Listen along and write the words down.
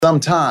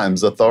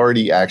Sometimes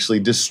authority actually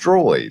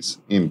destroys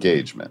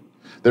engagement.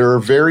 There are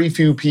very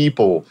few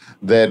people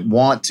that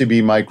want to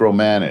be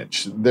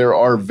micromanaged. There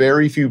are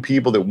very few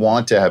people that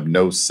want to have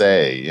no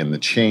say in the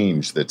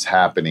change that's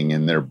happening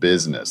in their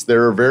business.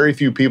 There are very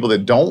few people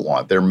that don't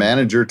want their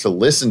manager to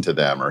listen to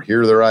them or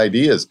hear their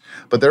ideas.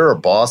 But there are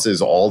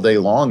bosses all day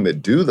long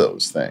that do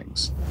those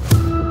things.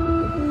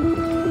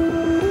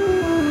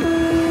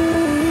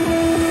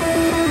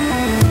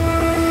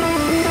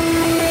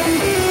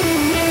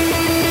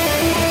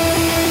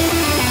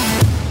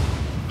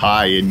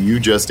 Hi, and you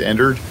just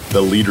entered the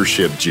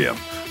Leadership Gym.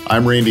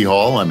 I'm Randy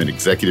Hall. I'm an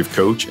executive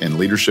coach and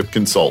leadership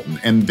consultant,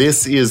 and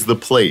this is the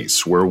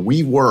place where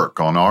we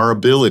work on our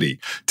ability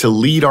to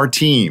lead our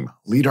team,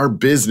 lead our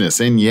business,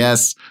 and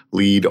yes,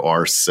 lead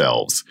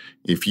ourselves.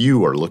 If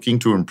you are looking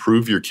to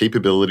improve your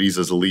capabilities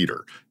as a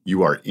leader,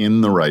 you are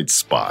in the right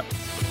spot.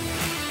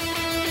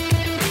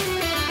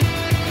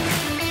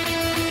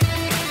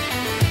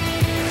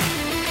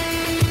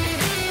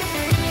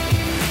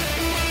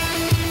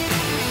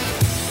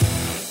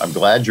 I'm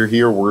glad you're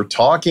here. We're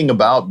talking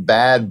about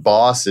bad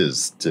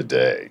bosses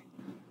today.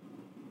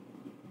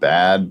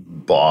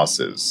 Bad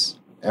bosses.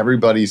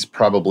 Everybody's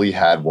probably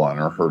had one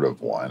or heard of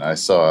one. I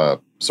saw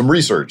some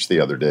research the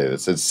other day that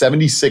said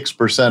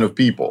 76% of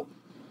people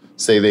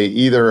say they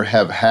either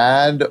have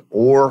had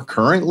or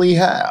currently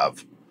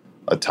have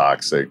a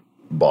toxic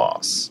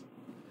boss.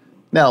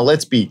 Now,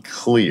 let's be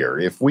clear.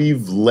 If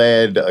we've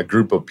led a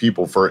group of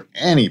people for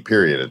any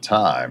period of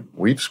time,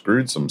 we've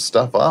screwed some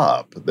stuff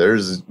up.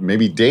 There's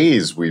maybe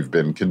days we've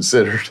been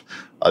considered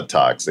a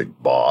toxic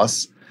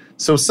boss.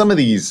 So some of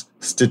these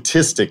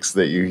statistics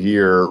that you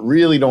hear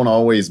really don't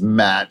always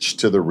match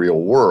to the real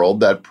world.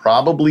 That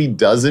probably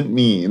doesn't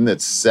mean that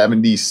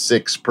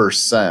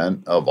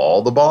 76% of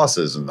all the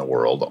bosses in the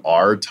world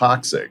are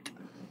toxic.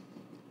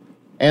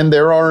 And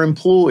there are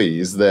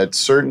employees that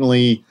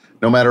certainly,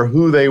 no matter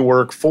who they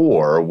work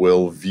for,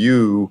 will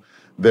view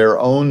their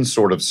own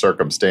sort of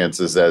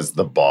circumstances as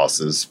the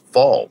boss's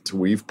fault.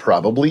 We've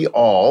probably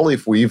all,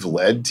 if we've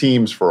led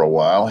teams for a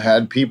while,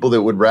 had people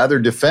that would rather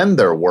defend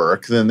their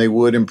work than they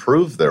would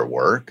improve their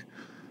work.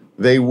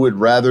 They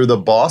would rather the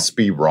boss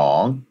be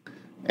wrong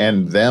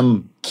and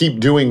them keep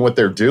doing what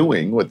they're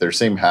doing with their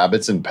same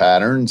habits and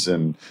patterns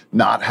and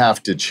not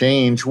have to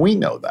change. We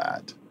know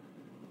that.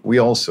 We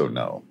also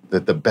know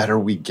that the better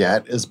we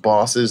get as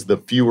bosses, the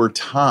fewer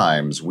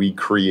times we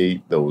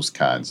create those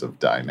kinds of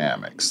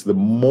dynamics. The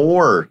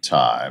more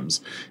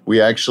times we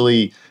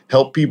actually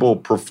help people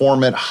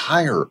perform at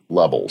higher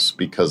levels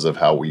because of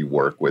how we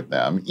work with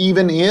them,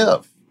 even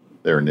if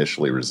they're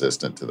initially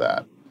resistant to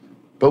that.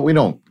 But we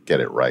don't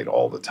get it right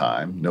all the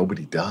time.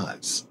 Nobody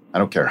does. I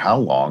don't care how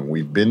long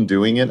we've been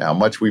doing it, how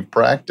much we've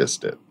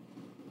practiced it.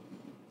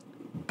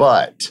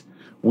 But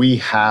we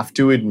have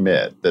to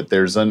admit that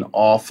there's an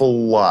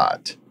awful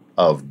lot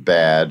of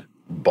bad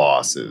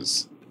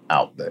bosses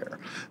out there.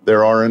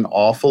 There are an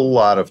awful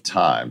lot of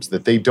times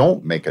that they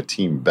don't make a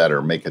team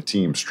better, make a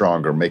team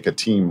stronger, make a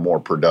team more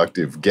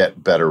productive,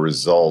 get better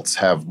results,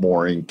 have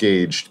more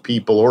engaged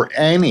people, or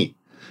any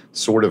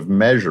sort of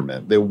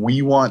measurement that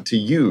we want to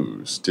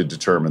use to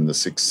determine the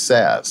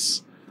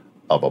success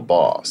of a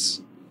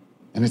boss.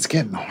 And it's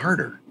getting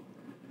harder.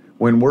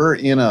 When we're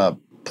in a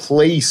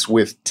place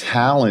with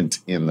talent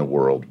in the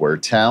world where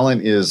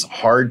talent is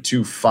hard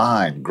to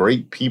find,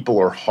 great people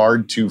are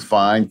hard to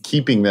find,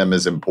 keeping them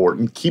is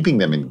important, keeping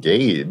them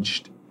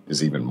engaged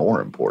is even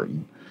more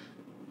important.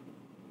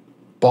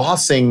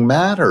 Bossing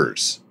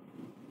matters.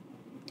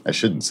 I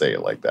shouldn't say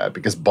it like that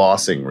because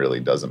bossing really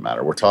doesn't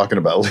matter. We're talking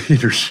about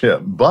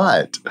leadership,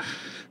 but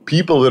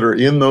people that are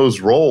in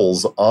those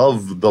roles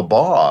of the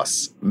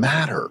boss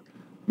matter,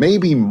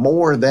 maybe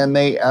more than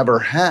they ever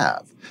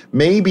have.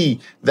 Maybe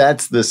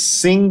that's the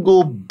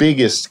single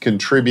biggest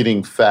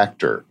contributing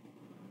factor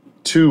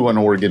to an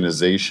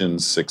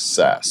organization's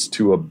success,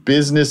 to a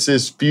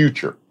business's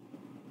future,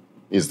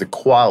 is the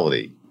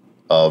quality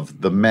of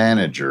the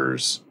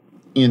managers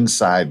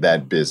inside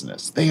that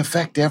business. They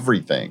affect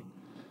everything.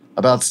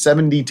 About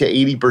 70 to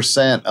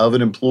 80% of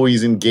an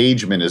employee's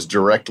engagement is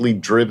directly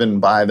driven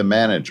by the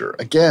manager.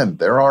 Again,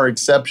 there are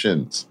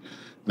exceptions.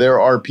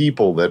 There are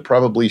people that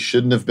probably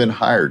shouldn't have been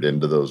hired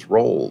into those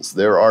roles.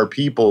 There are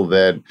people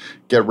that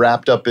get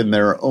wrapped up in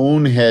their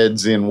own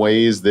heads in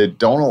ways that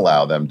don't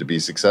allow them to be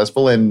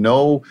successful, and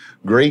no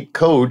great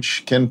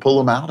coach can pull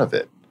them out of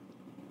it.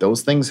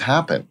 Those things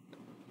happen.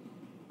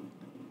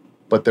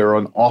 But there are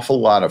an awful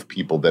lot of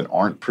people that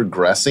aren't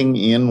progressing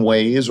in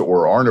ways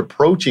or aren't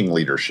approaching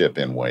leadership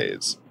in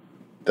ways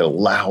that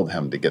allow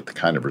them to get the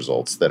kind of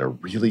results that a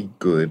really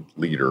good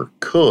leader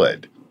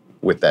could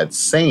with that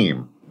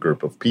same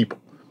group of people.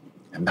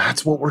 And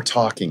that's what we're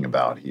talking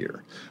about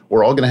here.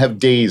 We're all going to have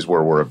days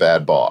where we're a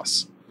bad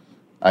boss.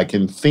 I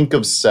can think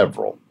of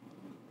several,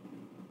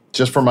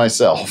 just for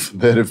myself,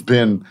 that have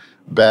been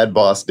bad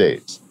boss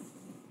days.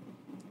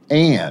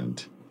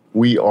 And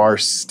we are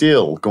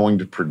still going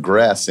to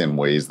progress in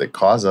ways that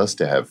cause us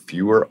to have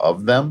fewer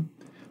of them,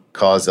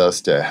 cause us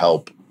to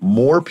help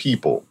more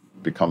people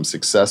become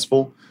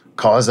successful,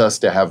 cause us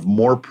to have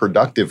more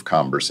productive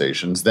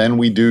conversations than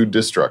we do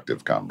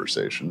destructive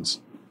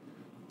conversations.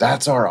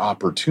 That's our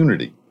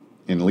opportunity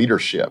in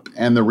leadership.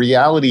 And the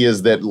reality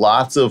is that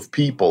lots of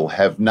people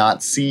have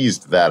not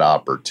seized that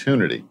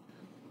opportunity.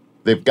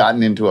 They've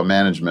gotten into a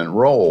management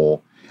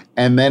role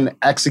and then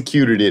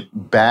executed it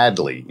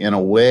badly in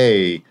a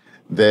way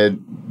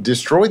that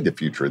destroyed the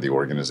future of the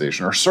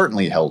organization or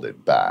certainly held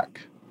it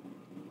back.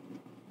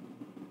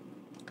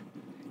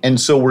 And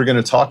so we're going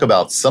to talk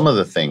about some of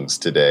the things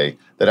today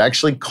that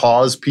actually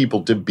cause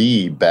people to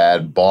be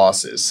bad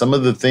bosses. Some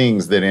of the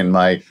things that in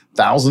my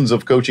thousands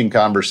of coaching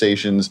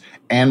conversations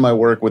and my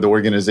work with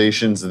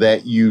organizations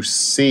that you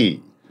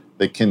see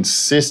that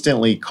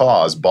consistently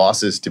cause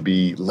bosses to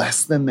be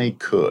less than they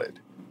could.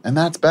 And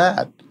that's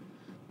bad.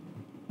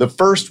 The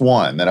first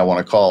one that I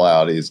want to call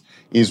out is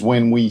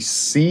when we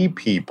see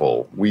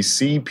people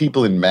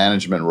in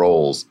management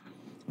roles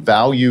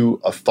value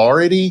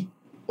authority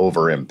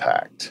over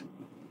impact.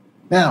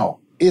 Now,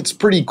 it's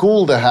pretty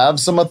cool to have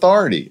some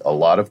authority. A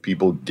lot of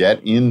people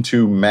get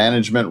into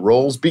management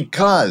roles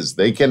because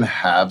they can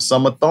have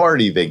some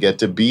authority. They get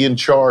to be in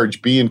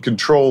charge, be in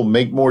control,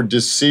 make more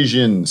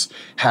decisions,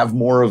 have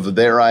more of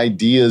their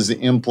ideas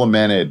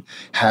implemented,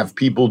 have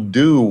people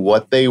do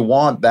what they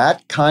want.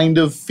 That kind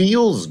of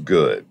feels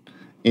good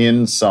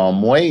in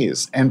some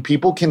ways, and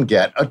people can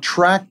get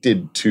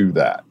attracted to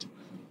that.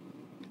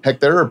 Heck,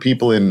 there are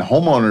people in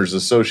homeowners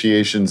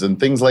associations and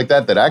things like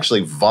that that actually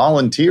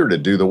volunteer to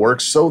do the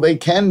work so they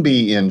can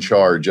be in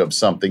charge of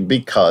something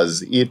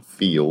because it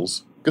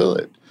feels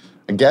good.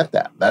 I get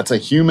that. That's a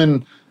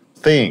human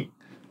thing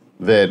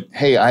that,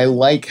 hey, I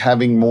like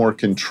having more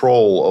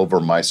control over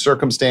my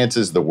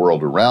circumstances, the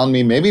world around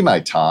me, maybe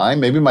my time,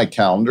 maybe my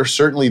calendar,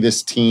 certainly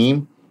this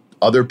team,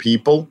 other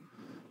people.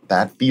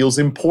 That feels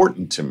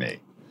important to me.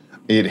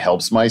 It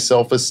helps my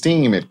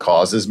self-esteem. It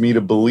causes me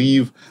to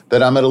believe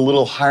that I'm at a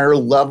little higher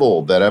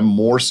level, that I'm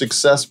more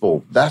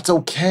successful. That's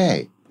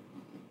okay.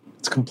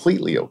 It's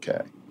completely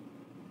okay.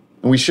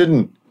 And we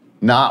shouldn't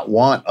not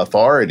want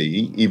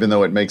authority, even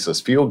though it makes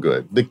us feel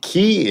good. The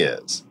key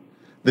is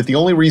that the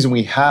only reason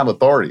we have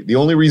authority, the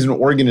only reason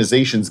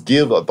organizations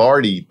give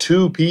authority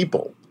to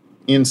people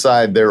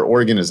inside their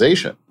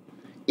organization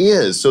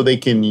is so they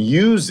can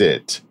use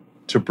it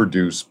to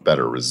produce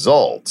better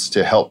results,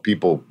 to help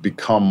people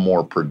become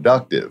more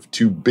productive,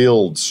 to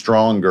build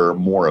stronger,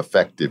 more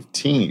effective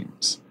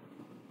teams.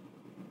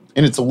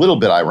 And it's a little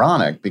bit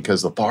ironic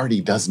because authority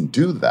doesn't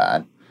do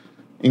that.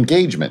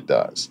 Engagement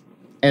does.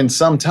 And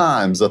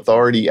sometimes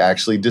authority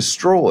actually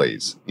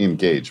destroys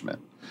engagement.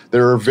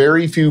 There are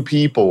very few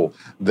people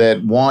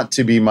that want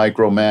to be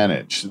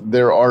micromanaged.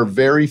 There are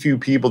very few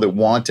people that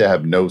want to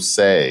have no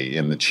say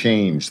in the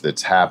change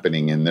that's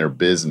happening in their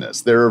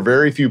business. There are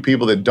very few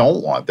people that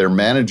don't want their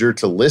manager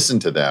to listen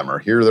to them or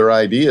hear their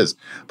ideas.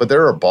 But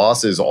there are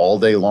bosses all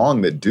day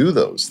long that do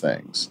those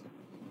things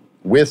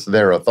with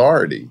their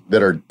authority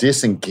that are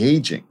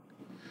disengaging.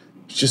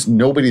 It's just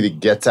nobody that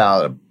gets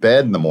out of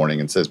bed in the morning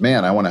and says,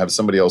 man, I want to have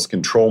somebody else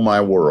control my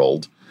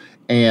world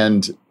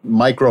and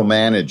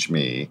micromanage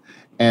me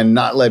and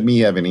not let me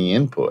have any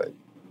input.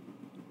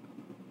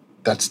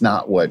 That's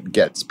not what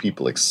gets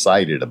people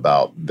excited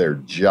about their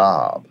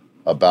job,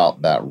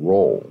 about that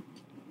role.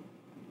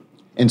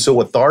 And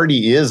so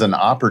authority is an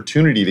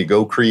opportunity to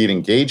go create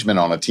engagement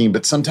on a team,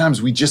 but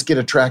sometimes we just get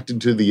attracted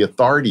to the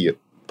authority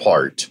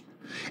part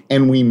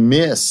and we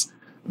miss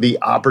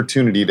the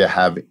opportunity to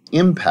have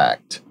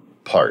impact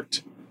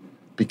part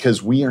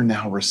because we are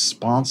now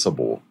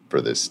responsible for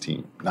this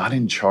team, not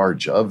in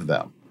charge of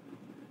them.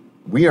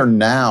 We are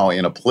now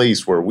in a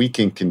place where we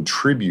can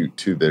contribute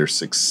to their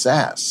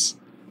success,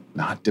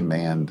 not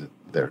demand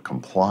their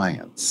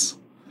compliance.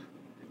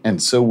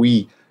 And so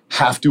we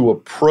have to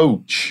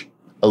approach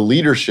a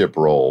leadership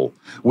role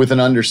with an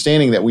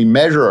understanding that we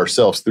measure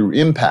ourselves through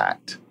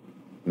impact,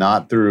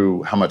 not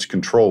through how much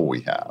control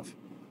we have,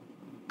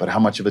 but how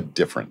much of a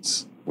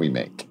difference we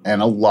make.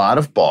 And a lot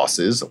of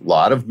bosses, a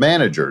lot of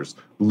managers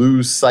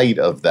lose sight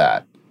of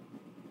that.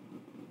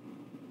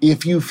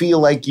 If you feel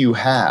like you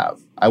have,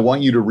 I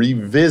want you to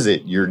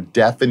revisit your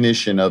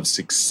definition of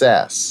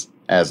success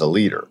as a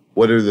leader.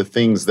 What are the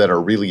things that are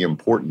really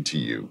important to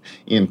you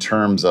in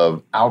terms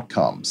of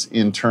outcomes,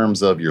 in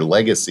terms of your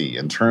legacy,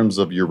 in terms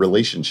of your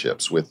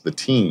relationships with the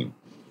team,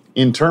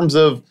 in terms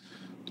of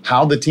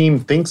how the team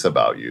thinks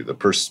about you, the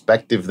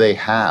perspective they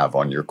have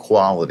on your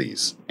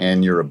qualities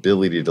and your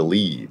ability to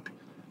lead.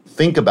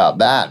 Think about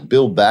that,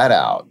 build that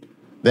out.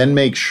 Then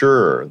make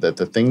sure that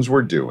the things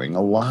we're doing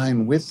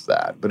align with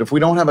that. But if we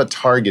don't have a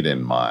target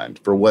in mind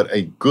for what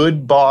a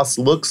good boss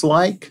looks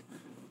like,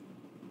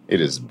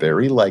 it is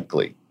very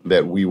likely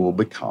that we will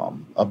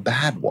become a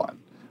bad one.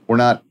 We're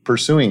not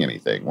pursuing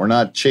anything. We're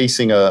not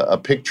chasing a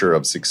picture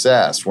of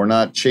success. We're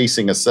not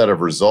chasing a set of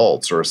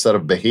results or a set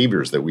of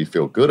behaviors that we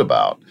feel good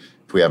about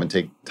if we haven't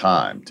taken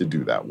time to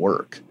do that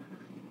work.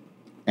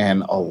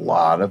 And a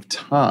lot of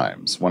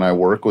times when I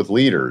work with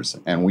leaders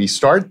and we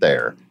start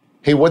there,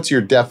 hey, what's your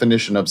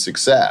definition of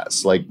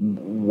success? Like,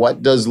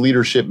 what does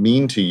leadership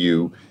mean to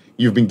you?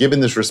 You've been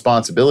given this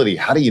responsibility.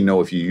 How do you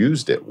know if you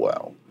used it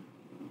well?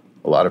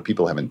 A lot of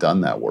people haven't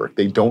done that work.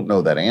 They don't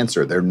know that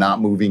answer. They're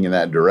not moving in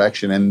that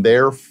direction. And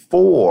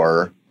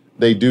therefore,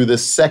 they do the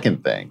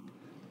second thing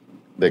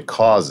that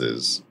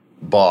causes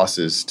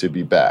bosses to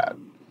be bad.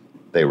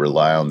 They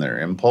rely on their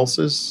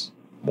impulses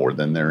more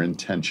than their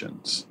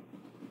intentions.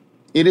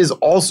 It is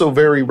also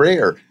very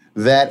rare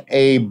that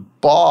a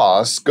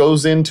boss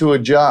goes into a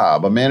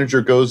job, a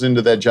manager goes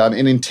into that job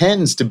and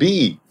intends to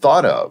be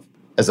thought of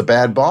as a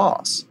bad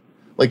boss.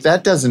 Like,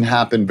 that doesn't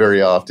happen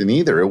very often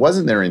either. It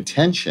wasn't their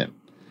intention.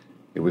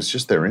 It was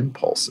just their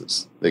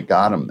impulses that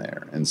got them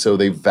there. And so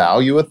they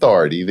value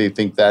authority. They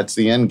think that's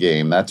the end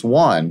game. That's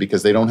one,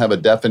 because they don't have a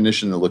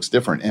definition that looks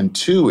different. And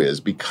two is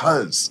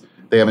because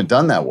they haven't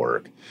done that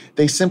work,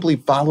 they simply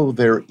follow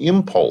their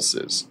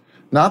impulses,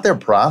 not their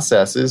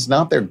processes,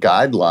 not their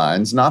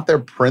guidelines, not their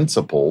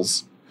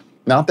principles,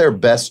 not their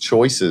best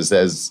choices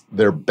as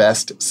their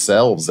best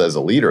selves as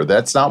a leader.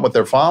 That's not what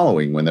they're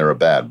following when they're a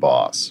bad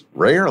boss.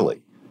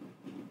 Rarely.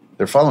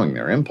 They're following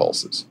their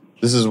impulses.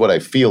 This is what I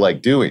feel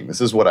like doing.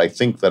 This is what I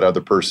think that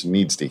other person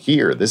needs to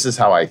hear. This is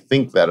how I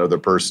think that other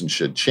person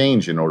should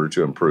change in order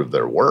to improve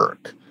their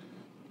work.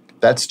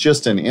 That's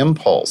just an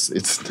impulse.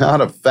 It's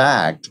not a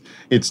fact.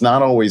 It's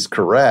not always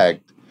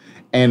correct.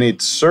 And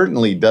it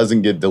certainly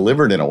doesn't get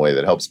delivered in a way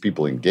that helps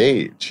people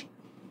engage.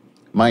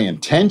 My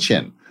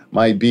intention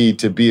might be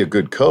to be a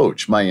good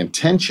coach. My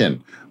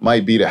intention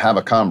might be to have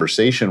a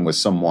conversation with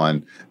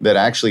someone that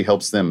actually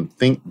helps them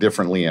think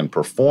differently and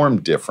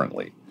perform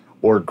differently,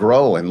 or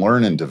grow and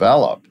learn and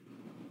develop.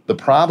 The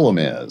problem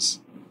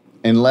is,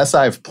 unless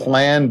I've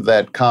planned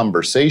that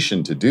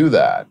conversation to do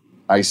that,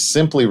 I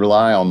simply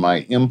rely on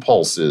my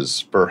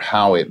impulses for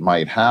how it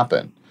might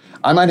happen.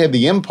 I might have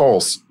the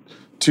impulse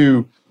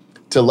to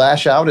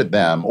lash out at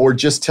them, or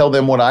just tell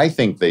them what I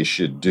think they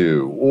should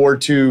do, or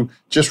to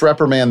just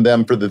reprimand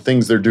them for the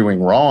things they're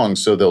doing wrong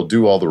so they'll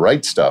do all the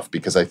right stuff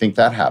because I think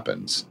that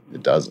happens.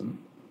 It doesn't.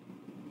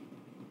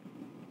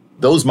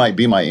 Those might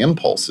be my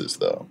impulses,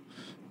 though.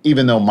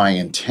 Even though my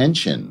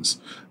intentions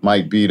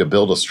might be to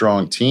build a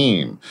strong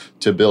team,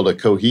 to build a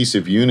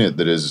cohesive unit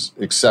that is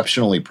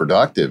exceptionally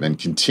productive and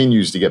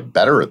continues to get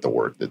better at the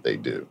work that they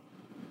do.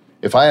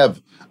 If I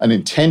have an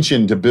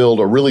intention to build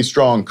a really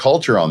strong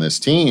culture on this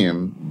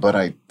team, but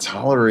I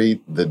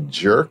tolerate the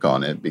jerk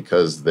on it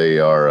because they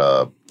are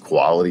a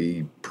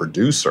quality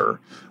producer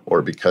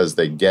or because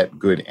they get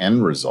good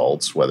end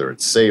results, whether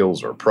it's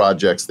sales or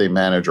projects they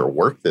manage or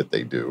work that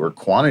they do or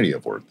quantity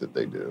of work that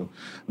they do,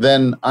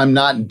 then I'm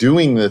not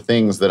doing the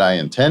things that I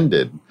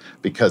intended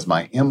because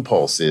my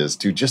impulse is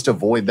to just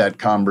avoid that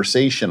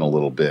conversation a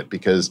little bit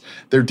because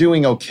they're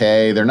doing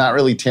okay. They're not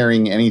really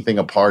tearing anything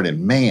apart.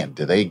 And man,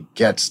 do they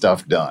get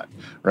stuff done,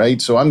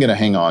 right? So I'm going to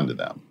hang on to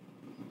them.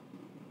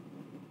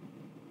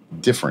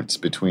 Difference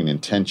between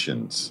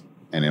intentions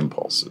and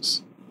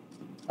impulses.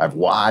 I've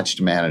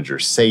watched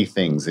managers say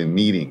things in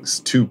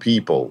meetings to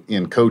people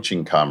in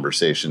coaching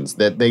conversations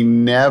that they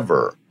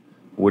never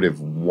would have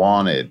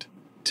wanted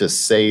to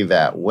say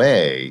that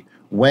way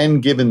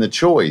when given the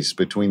choice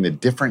between the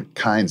different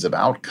kinds of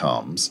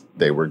outcomes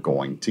they were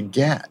going to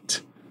get.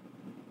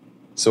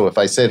 So if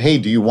I said, hey,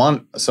 do you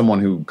want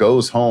someone who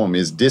goes home,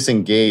 is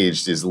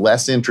disengaged, is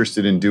less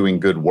interested in doing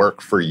good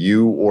work for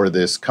you or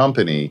this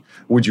company,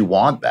 would you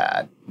want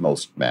that?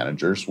 Most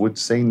managers would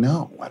say,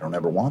 no, I don't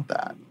ever want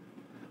that.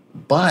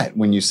 But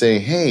when you say,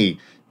 hey,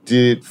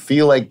 did it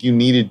feel like you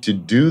needed to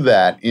do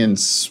that in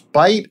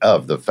spite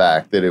of the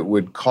fact that it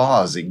would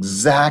cause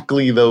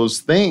exactly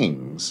those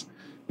things?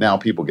 Now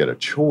people get a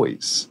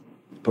choice,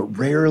 but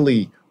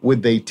rarely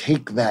would they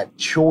take that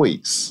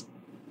choice.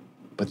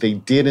 But they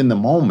did in the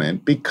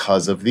moment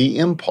because of the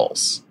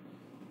impulse.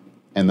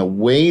 And the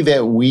way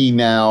that we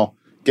now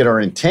get our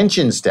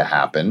intentions to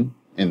happen,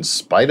 in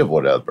spite of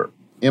whatever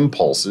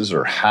impulses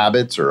or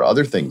habits or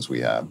other things we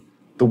have,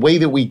 the way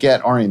that we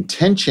get our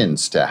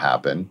intentions to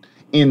happen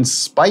in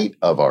spite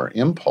of our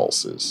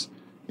impulses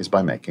is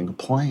by making a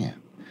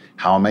plan.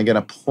 How am I going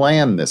to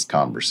plan this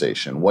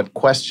conversation? What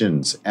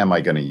questions am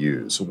I going to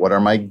use? What are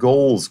my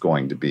goals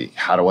going to be?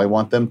 How do I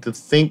want them to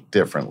think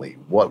differently?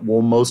 What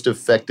will most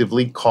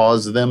effectively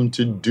cause them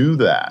to do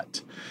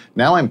that?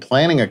 Now I'm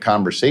planning a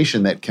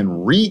conversation that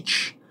can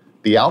reach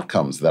the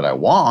outcomes that I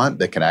want,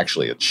 that can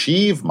actually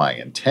achieve my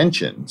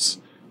intentions,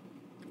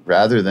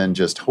 rather than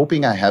just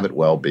hoping I have it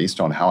well based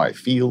on how I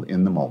feel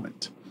in the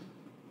moment.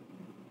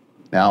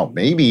 Now,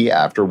 maybe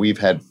after we've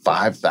had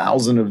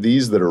 5,000 of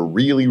these that are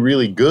really,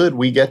 really good,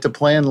 we get to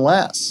plan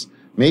less.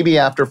 Maybe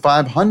after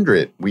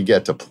 500, we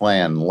get to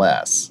plan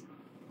less.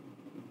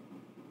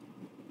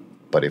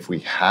 But if we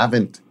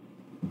haven't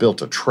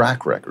built a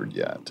track record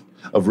yet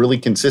of really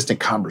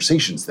consistent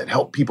conversations that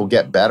help people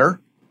get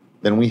better,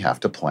 then we have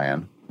to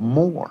plan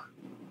more.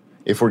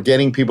 If we're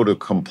getting people to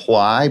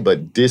comply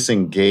but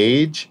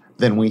disengage,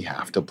 then we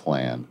have to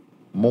plan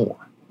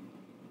more.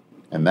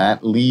 And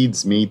that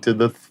leads me to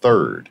the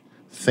third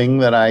thing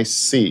that I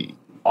see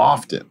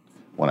often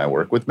when I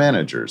work with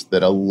managers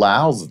that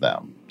allows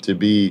them to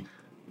be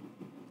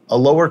a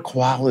lower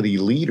quality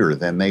leader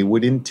than they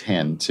would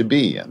intend to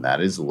be, and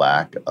that is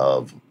lack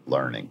of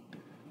learning.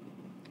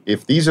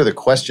 If these are the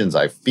questions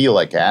I feel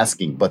like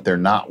asking, but they're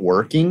not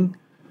working,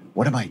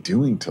 what am I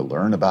doing to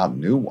learn about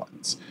new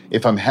ones?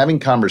 If I'm having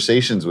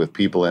conversations with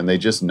people and they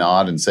just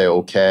nod and say,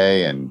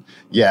 okay, and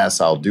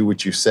yes, I'll do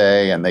what you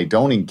say, and they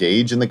don't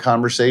engage in the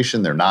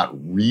conversation, they're not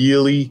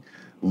really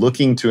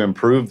looking to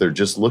improve, they're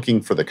just looking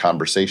for the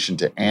conversation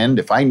to end.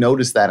 If I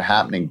notice that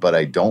happening, but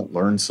I don't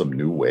learn some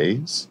new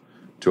ways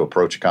to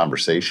approach a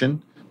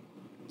conversation,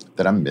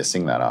 then I'm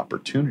missing that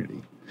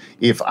opportunity.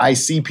 If I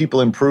see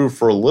people improve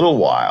for a little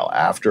while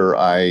after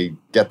I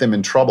get them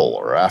in trouble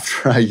or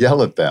after I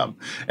yell at them,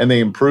 and they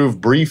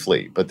improve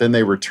briefly, but then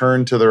they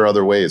return to their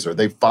other ways, or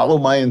they follow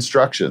my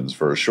instructions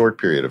for a short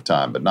period of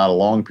time, but not a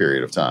long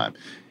period of time,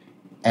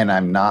 and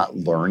I'm not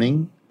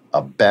learning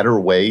a better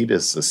way to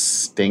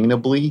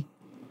sustainably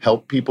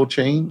help people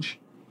change,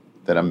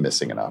 then I'm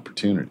missing an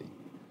opportunity.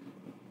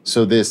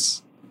 So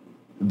this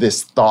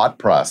thought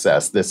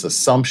process, this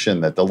assumption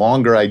that the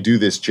longer I do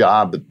this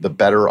job, the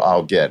better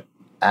I'll get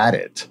at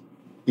it,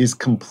 is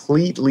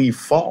completely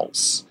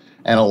false.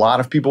 And a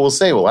lot of people will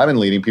say, well, I've been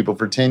leading people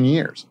for 10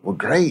 years. Well,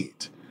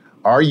 great.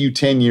 Are you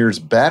 10 years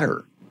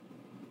better?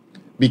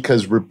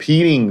 Because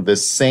repeating the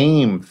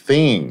same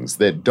things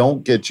that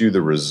don't get you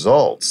the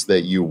results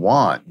that you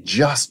want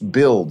just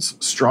builds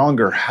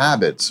stronger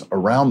habits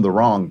around the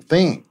wrong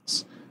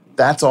things.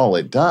 That's all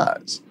it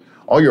does.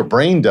 All your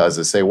brain does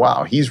is say,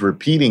 wow, he's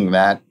repeating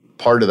that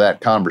part of that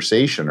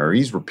conversation, or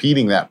he's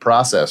repeating that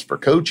process for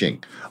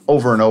coaching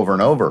over and over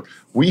and over.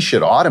 We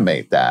should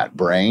automate that,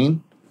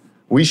 brain.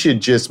 We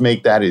should just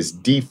make that his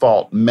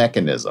default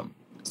mechanism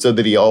so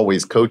that he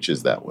always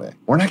coaches that way.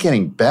 We're not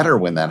getting better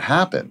when that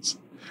happens.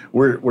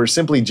 We're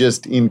simply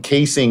just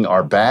encasing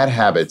our bad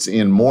habits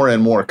in more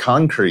and more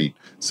concrete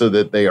so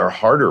that they are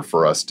harder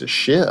for us to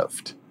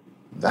shift.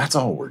 That's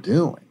all we're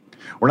doing.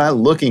 We're not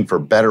looking for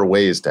better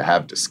ways to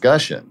have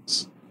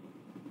discussions.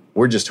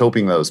 We're just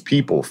hoping those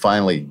people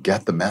finally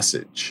get the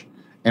message.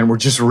 And we're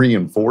just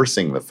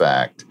reinforcing the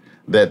fact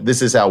that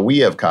this is how we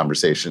have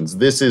conversations.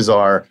 This is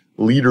our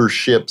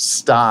leadership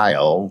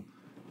style,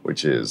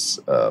 which is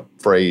a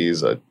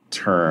phrase, a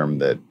term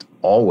that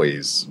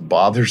always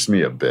bothers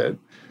me a bit.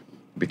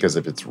 Because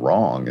if it's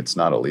wrong, it's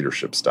not a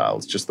leadership style.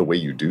 It's just the way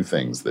you do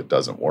things that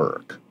doesn't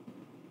work.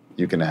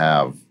 You can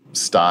have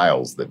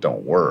styles that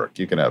don't work.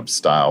 You can have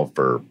style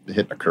for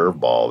hitting a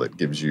curveball that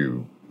gives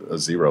you a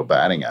 0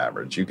 batting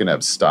average. You can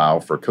have style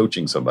for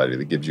coaching somebody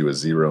that gives you a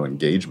 0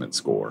 engagement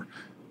score.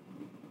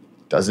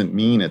 Doesn't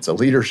mean it's a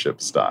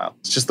leadership style.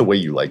 It's just the way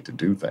you like to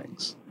do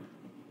things.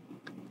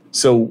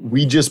 So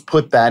we just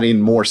put that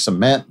in more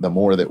cement the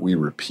more that we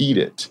repeat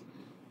it,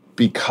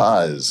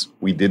 because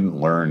we didn't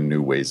learn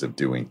new ways of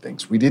doing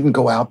things. We didn't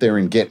go out there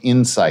and get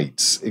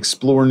insights,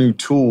 explore new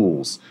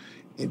tools,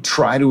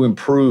 try to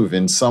improve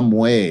in some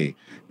way,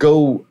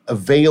 go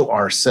avail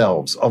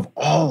ourselves of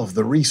all of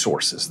the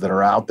resources that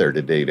are out there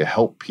today to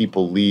help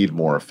people lead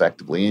more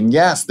effectively. And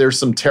yes, there's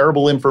some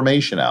terrible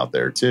information out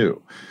there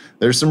too.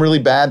 There's some really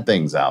bad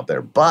things out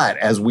there. But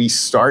as we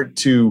start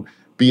to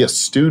be a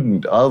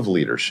student of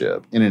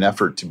leadership in an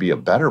effort to be a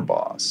better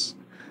boss,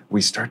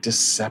 we start to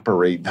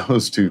separate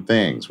those two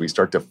things. We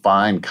start to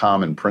find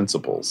common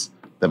principles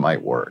that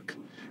might work.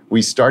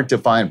 We start to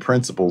find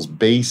principles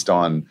based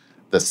on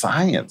the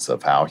science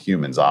of how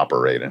humans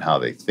operate and how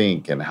they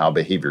think and how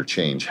behavior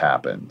change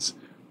happens.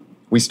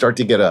 We start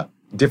to get a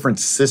different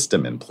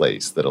system in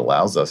place that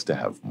allows us to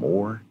have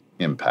more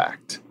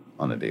impact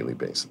on a daily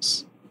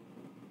basis.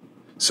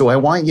 So I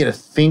want you to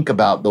think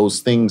about those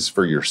things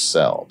for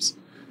yourselves.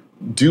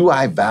 Do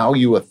I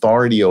value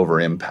authority over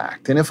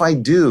impact? And if I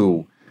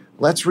do,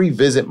 let's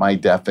revisit my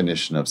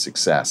definition of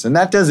success. And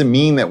that doesn't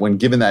mean that when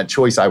given that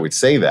choice, I would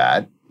say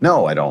that.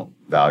 No, I don't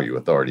value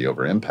authority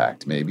over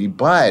impact, maybe,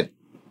 but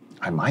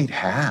I might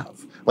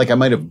have. Like I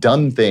might have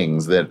done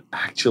things that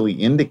actually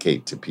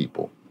indicate to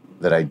people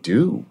that I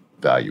do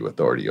value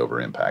authority over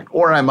impact.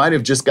 Or I might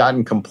have just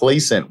gotten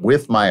complacent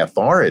with my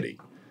authority,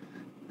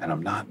 and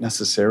I'm not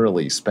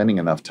necessarily spending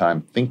enough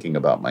time thinking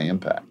about my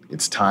impact.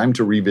 It's time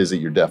to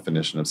revisit your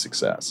definition of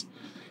success.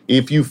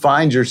 If you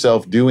find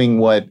yourself doing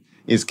what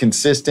is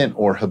consistent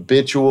or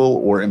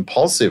habitual or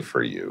impulsive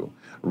for you,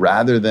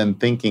 rather than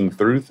thinking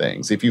through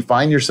things, if you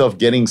find yourself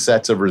getting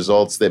sets of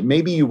results that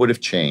maybe you would have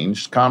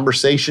changed,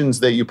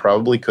 conversations that you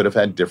probably could have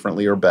had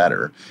differently or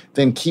better,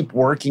 then keep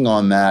working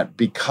on that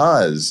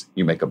because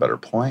you make a better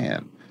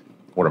plan.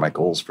 What are my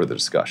goals for the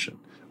discussion?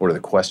 What are the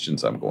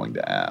questions I'm going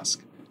to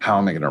ask? How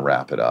am I going to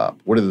wrap it up?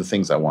 What are the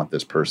things I want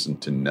this person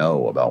to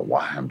know about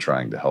why I'm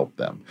trying to help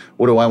them?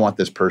 What do I want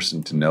this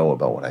person to know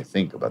about what I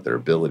think about their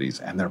abilities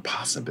and their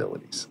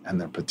possibilities and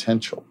their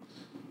potential?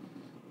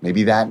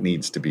 Maybe that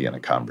needs to be in a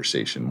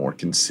conversation more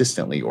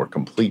consistently or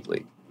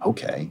completely.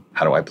 Okay,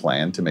 how do I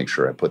plan to make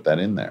sure I put that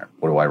in there?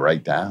 What do I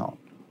write down?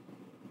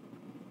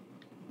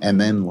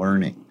 And then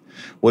learning.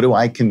 What do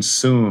I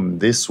consume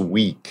this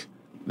week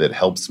that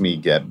helps me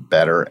get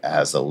better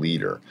as a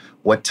leader?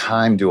 What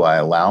time do I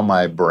allow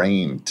my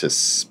brain to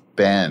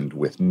spend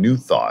with new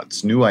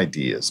thoughts, new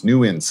ideas,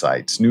 new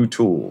insights, new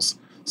tools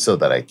so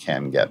that I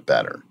can get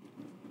better?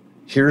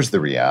 Here's the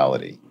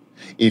reality.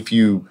 If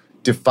you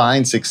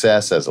define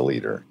success as a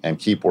leader and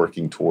keep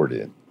working toward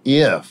it.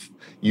 If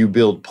you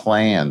build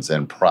plans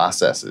and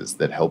processes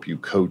that help you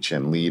coach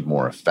and lead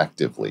more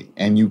effectively,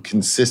 and you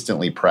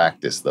consistently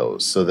practice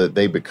those so that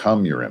they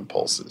become your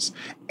impulses.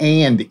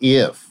 And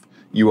if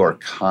you are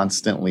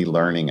constantly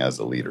learning as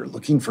a leader,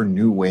 looking for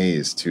new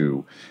ways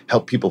to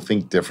help people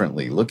think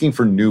differently, looking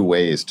for new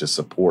ways to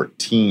support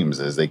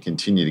teams as they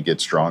continue to get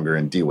stronger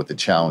and deal with the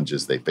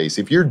challenges they face.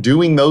 If you're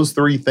doing those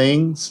three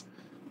things,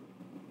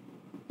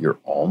 you're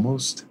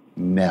almost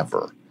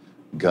never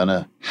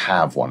gonna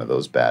have one of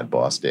those bad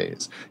boss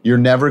days. You're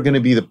never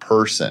gonna be the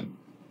person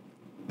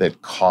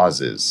that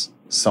causes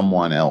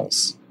someone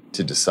else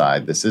to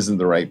decide this isn't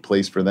the right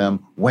place for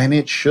them when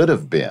it should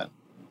have been.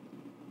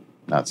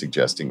 Not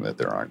suggesting that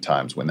there aren't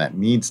times when that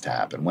needs to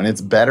happen, when it's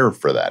better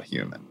for that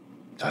human.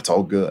 That's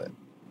all good.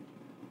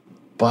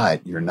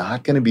 But you're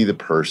not going to be the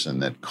person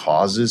that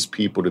causes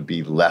people to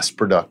be less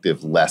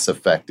productive, less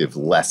effective,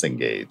 less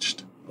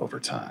engaged over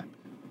time.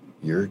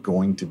 You're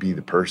going to be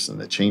the person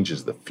that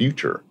changes the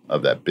future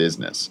of that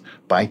business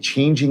by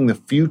changing the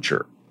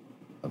future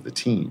of the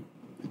team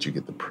that you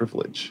get the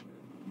privilege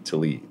to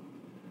lead.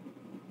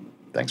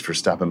 Thanks for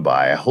stopping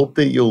by. I hope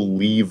that you'll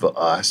leave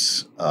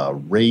us a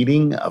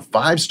rating. A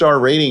 5-star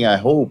rating, I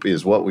hope,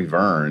 is what we've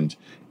earned,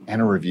 and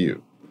a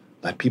review.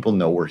 Let people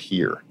know we're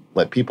here.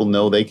 Let people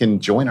know they can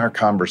join our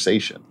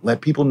conversation.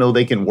 Let people know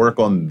they can work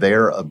on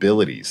their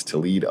abilities to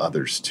lead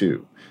others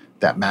too.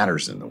 That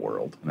matters in the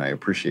world, and I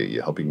appreciate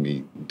you helping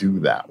me do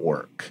that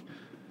work.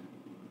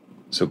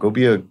 So go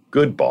be a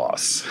good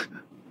boss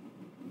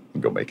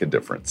and go make a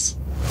difference.